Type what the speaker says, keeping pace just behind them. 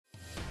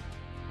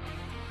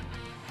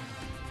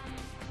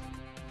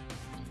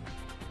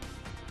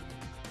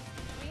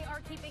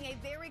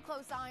very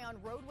close eye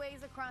on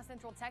roadways across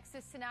central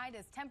Texas tonight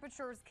as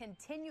temperatures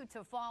continue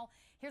to fall.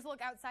 Here's a look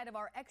outside of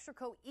our Extra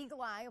Co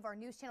Eagle Eye of our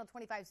News Channel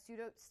 25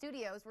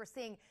 studios. We're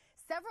seeing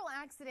several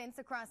accidents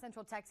across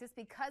central Texas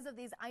because of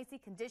these icy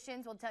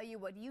conditions. We'll tell you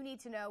what you need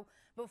to know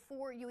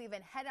before you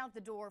even head out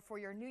the door for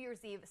your New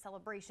Year's Eve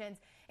celebrations.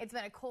 It's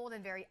been a cold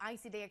and very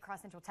icy day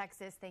across central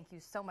Texas. Thank you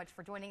so much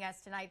for joining us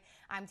tonight.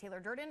 I'm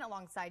Taylor Durden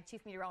alongside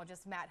Chief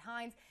Meteorologist Matt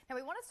Hines. Now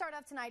we want to start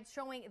off tonight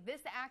showing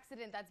this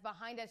accident that's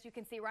behind us. You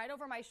can see right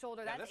over my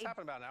shoulder. Yeah, this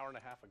happened about an hour and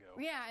a half ago.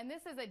 Yeah, and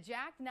this is a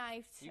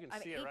jackknifed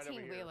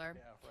 18-wheeler.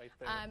 Yeah, right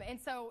there. And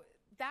so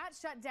that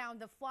shut down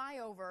the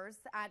flyovers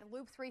at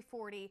Loop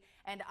 340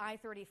 and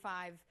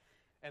I-35.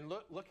 And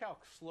look how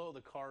slow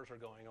the cars are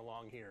going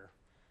along here.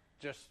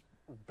 Just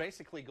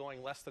basically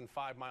going less than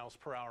 5 miles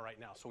per hour right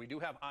now. So we do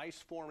have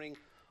ice forming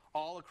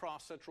all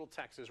across central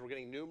Texas. We're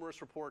getting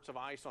numerous reports of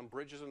ice on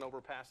bridges and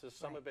overpasses.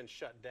 Some have been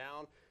shut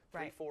down.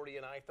 340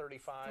 and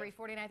I-35.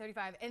 340 and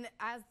I-35. And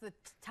as the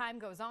time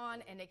goes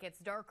on and it gets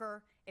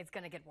darker, it's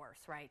going to get worse,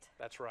 right?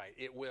 That's right.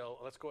 It will.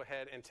 Let's go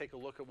ahead and take a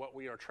look at what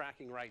we are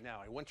tracking right now.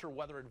 A winter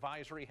weather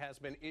advisory has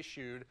been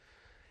issued.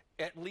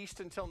 At least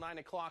until 9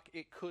 o'clock,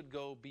 it could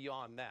go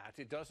beyond that.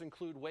 It does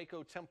include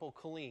Waco, Temple,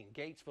 Killeen,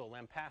 Gatesville,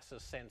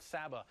 Lampasas, San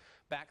Saba,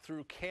 back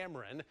through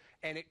Cameron,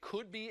 and it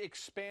could be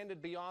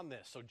expanded beyond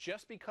this. So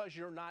just because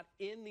you're not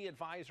in the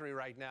advisory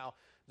right now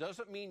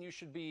doesn't mean you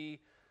should be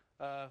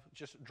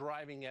just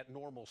driving at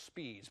normal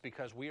speeds,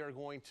 because we are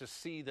going to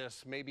see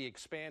this maybe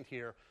expand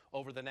here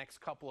over the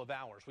next couple of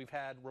hours. We've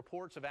had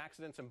reports of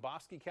accidents in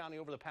Bosque County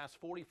over the past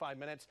 45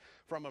 minutes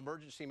from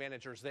emergency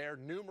managers there.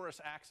 Numerous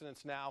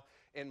accidents now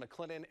in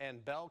McLennan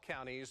and Bell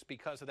counties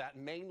because of that,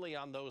 mainly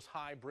on those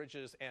high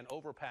bridges and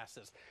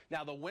overpasses.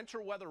 Now, the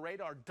winter weather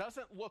radar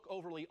doesn't look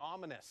overly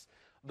ominous.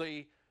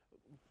 The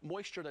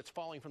moisture that's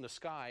falling from the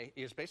sky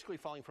is basically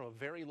falling from a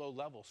very low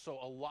level. So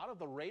a lot of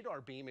the radar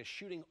beam is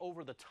shooting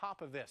over the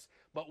top of this,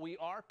 but we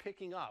are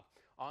picking up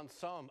on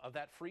some of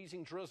that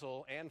freezing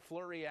drizzle and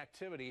flurry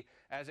activity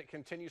as it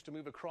continues to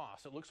move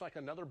across. It looks like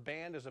another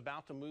band is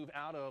about to move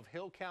out of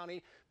Hill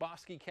County,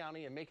 Bosque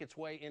County, and make its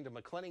way into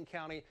McLennan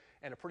County,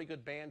 and a pretty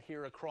good band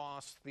here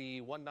across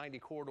the 190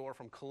 corridor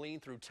from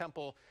Killeen through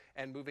Temple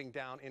and moving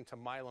down into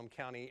Milam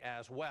County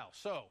as well.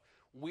 So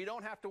we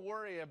don't have to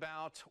worry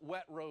about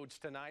wet roads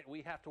tonight.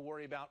 We have to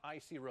worry about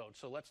icy roads.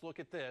 So let's look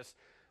at this.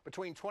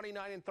 Between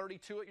 29 and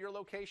 32 at your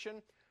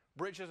location,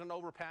 bridges and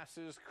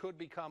overpasses could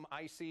become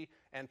icy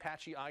and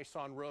patchy ice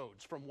on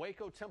roads. From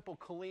Waco, Temple,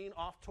 Killeen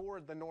off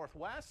toward the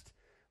northwest,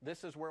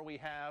 this is where we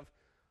have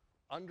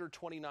under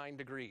 29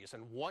 degrees.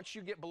 And once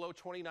you get below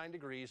 29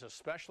 degrees,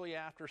 especially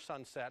after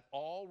sunset,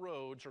 all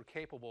roads are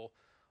capable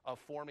of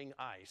forming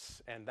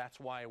ice, and that's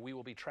why we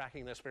will be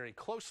tracking this very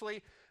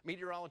closely.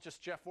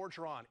 Meteorologist Jeff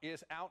Orgeron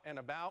is out and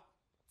about.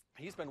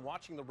 He's been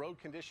watching the road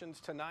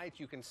conditions tonight.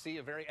 You can see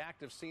a very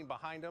active scene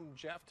behind him.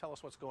 Jeff, tell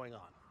us what's going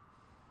on.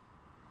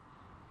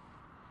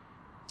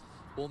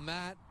 Well,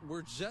 Matt,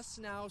 we're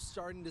just now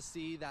starting to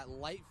see that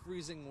light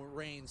freezing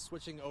rain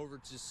switching over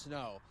to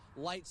snow,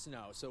 light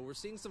snow. So we're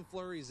seeing some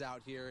flurries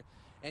out here,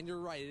 and you're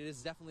right, it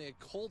is definitely a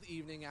cold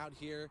evening out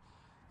here.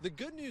 The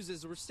good news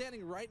is we're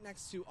standing right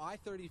next to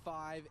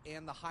I-35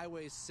 and the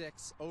Highway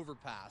 6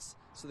 overpass.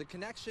 So the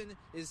connection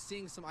is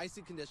seeing some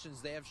icy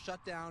conditions. They have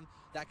shut down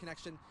that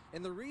connection.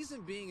 And the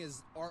reason being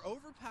is our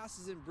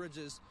overpasses and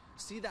bridges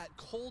see that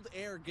cold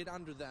air get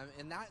under them,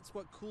 and that's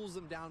what cools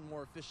them down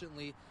more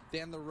efficiently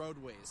than the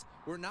roadways.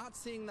 We're not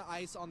seeing the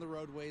ice on the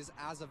roadways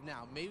as of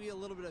now. Maybe a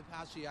little bit of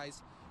patchy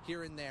ice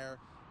here and there,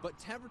 but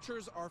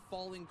temperatures are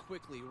falling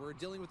quickly. We're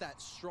dealing with that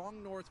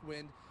strong north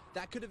wind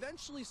that could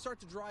eventually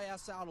start to dry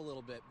us out a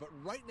little bit. But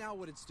right now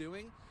what it's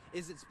doing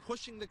is it's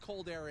pushing the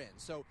cold air in.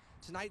 So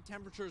tonight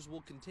temperatures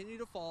will continue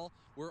to fall.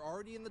 We're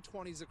already in the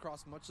 20s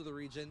across much of the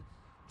region.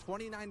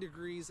 29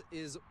 degrees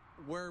is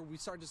where we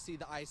start to see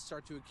the ice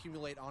start to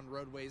accumulate on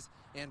roadways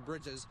and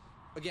bridges.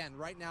 Again,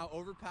 right now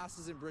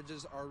overpasses and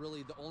bridges are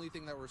really the only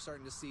thing that we're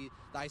starting to see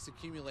the ice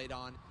accumulate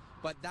on.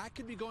 But that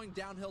could be going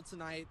downhill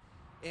tonight.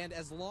 And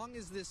as long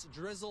as this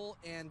drizzle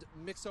and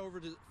mix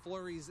over to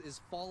flurries is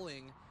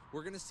falling,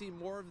 we're going to see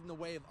more in the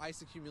way of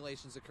ice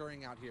accumulations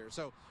occurring out here.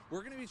 So we're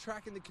going to be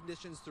tracking the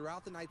conditions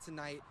throughout the night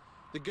tonight.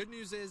 The good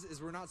news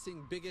is we're not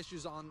seeing big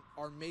issues on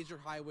our major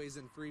highways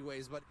and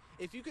freeways, but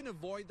if you can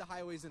avoid the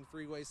highways and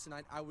freeways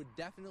tonight, I would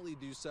definitely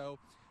do so.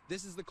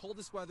 This is the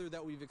coldest weather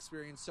that we've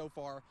experienced so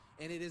far,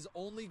 and it is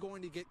only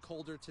going to get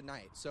colder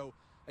tonight. So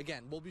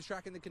again, we'll be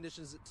tracking the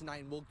conditions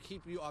tonight, and we'll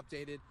keep you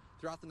updated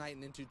throughout the night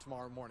and into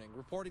tomorrow morning.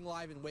 Reporting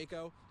live in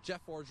Waco,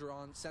 Jeff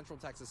Orgeron, Central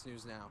Texas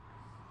News Now.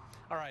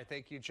 All right,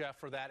 thank you, Jeff,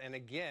 for that. And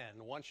again,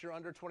 once you're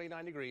under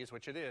 29 degrees,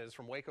 which it is,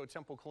 from Waco,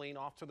 Temple, Killeen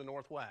off to the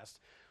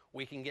northwest,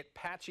 we can get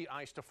patchy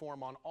ice to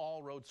form on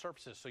all road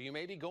surfaces. So you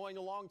may be going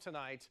along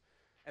tonight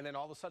and then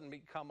all of a sudden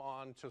come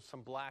on to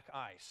some black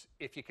ice.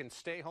 If you can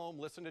stay home,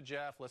 listen to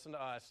Jeff, listen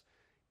to us,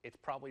 it's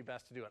probably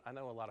best to do it. I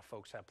know a lot of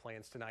folks have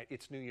plans tonight.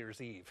 It's New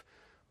Year's Eve.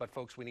 But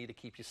folks, we need to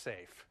keep you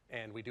safe.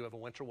 And we do have a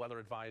winter weather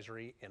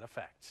advisory in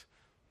effect.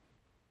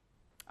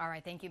 All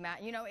right, thank you,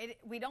 Matt. You know,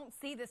 we don't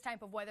see this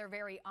type of weather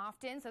very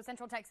often. So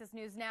Central Texas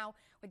News Now,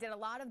 we did a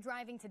lot of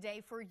driving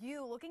today for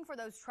you, looking for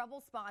those trouble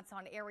spots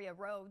on area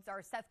roads.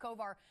 Our Seth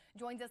Kovar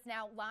joins us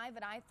now live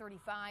at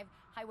I-35,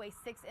 Highway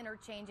 6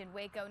 interchange in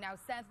Waco. Now,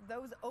 Seth,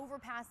 those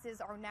overpasses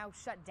are now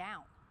shut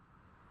down.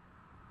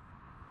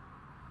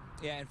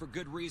 Yeah, and for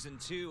good reason,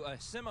 too. A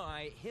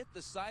semi hit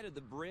the side of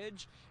the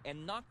bridge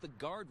and knocked the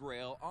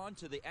guardrail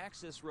onto the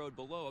access road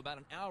below about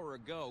an hour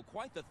ago.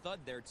 Quite the thud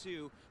there,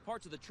 too.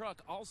 Parts of the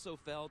truck also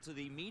fell to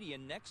the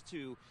median next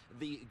to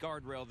the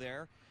guardrail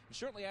there. And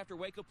shortly after,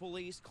 Waco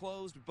police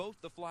closed both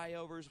the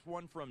flyovers,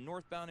 one from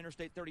northbound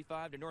Interstate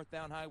 35 to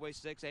northbound Highway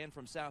 6 and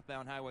from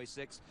southbound Highway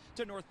 6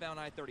 to northbound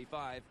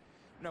I-35.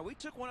 Now, we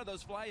took one of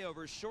those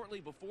flyovers shortly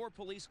before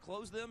police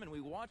closed them, and we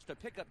watched a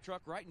pickup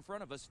truck right in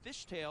front of us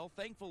fishtail,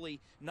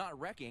 thankfully not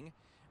wrecking.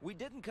 We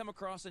didn't come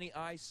across any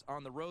ice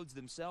on the roads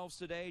themselves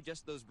today,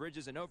 just those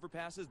bridges and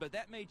overpasses, but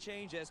that may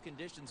change as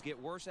conditions get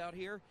worse out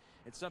here.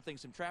 It's something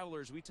some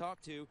travelers we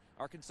talked to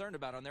are concerned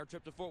about on their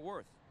trip to Fort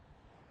Worth.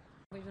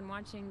 We've been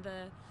watching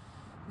the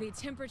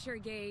temperature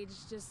gauge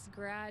just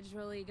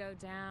gradually go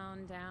down,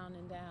 and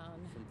down.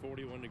 From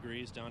 41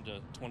 degrees down to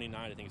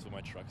 29, I think is what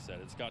my truck said.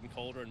 It's gotten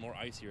colder and more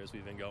icier as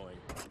we've been going.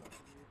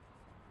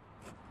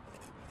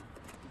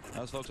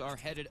 Those folks are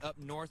headed up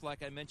north,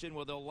 like I mentioned,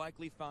 where they'll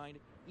likely find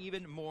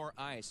even more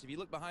ice. If you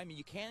look behind me,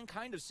 you can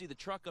kind of see the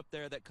truck up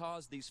there that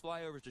caused these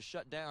flyovers to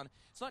shut down.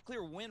 It's not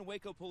clear when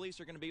Waco police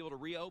are going to be able to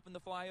reopen the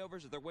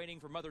flyovers, if they're waiting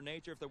for Mother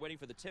Nature, if they're waiting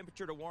for the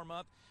temperature to warm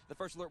up. The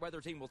First Alert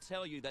Weather Team will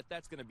tell you that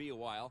that's going to be a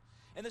while.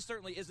 And this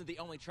certainly isn't the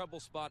only trouble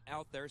spot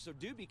out there, so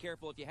do be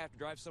careful if you have to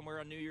drive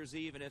somewhere on New Year's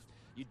Eve, and if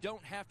you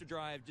don't have to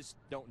drive, just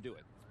don't do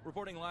it.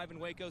 Reporting live in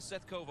Waco,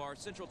 Seth Kovar,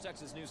 Central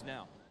Texas News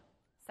Now.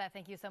 Seth,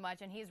 thank you so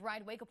much. And he's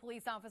right. Waco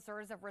police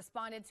officers have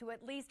responded to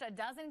at least a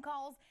dozen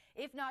calls,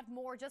 if not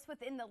more, just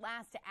within the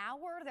last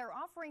hour. They're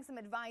offering some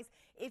advice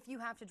if you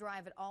have to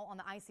drive at all on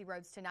the icy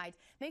roads tonight.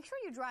 Make sure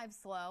you drive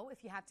slow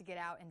if you have to get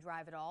out and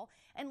drive at all,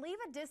 and leave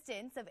a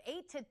distance of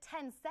 8 to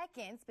 10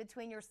 seconds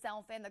between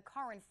yourself and the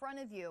car in front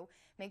of you.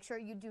 Make sure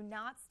you do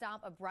not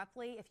stop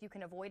abruptly if you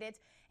can avoid it,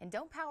 and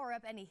don't power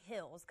up any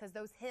hills, because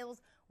those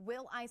hills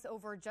will ice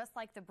over just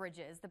like the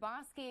bridges. The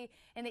Bosque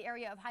in the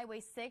area of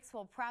Highway 6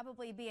 will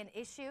probably be an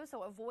issue,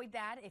 so avoid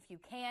that if you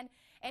can.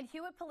 And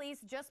Hewitt police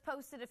just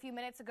posted a few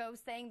minutes ago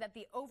saying that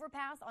the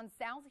overpass on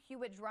South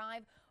Hewitt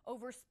Drive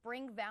over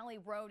Spring Valley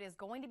Road is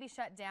going to be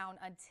shut down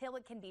until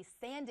it can be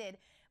sanded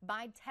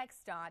by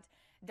TxDOT.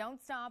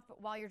 Don't stop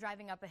while you're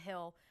driving up a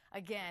hill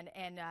again,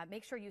 and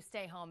make sure you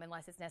stay home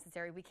unless it's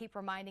necessary. We keep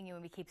reminding you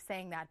and we keep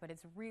saying that, but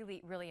it's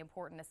really, really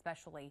important,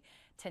 especially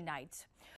tonight.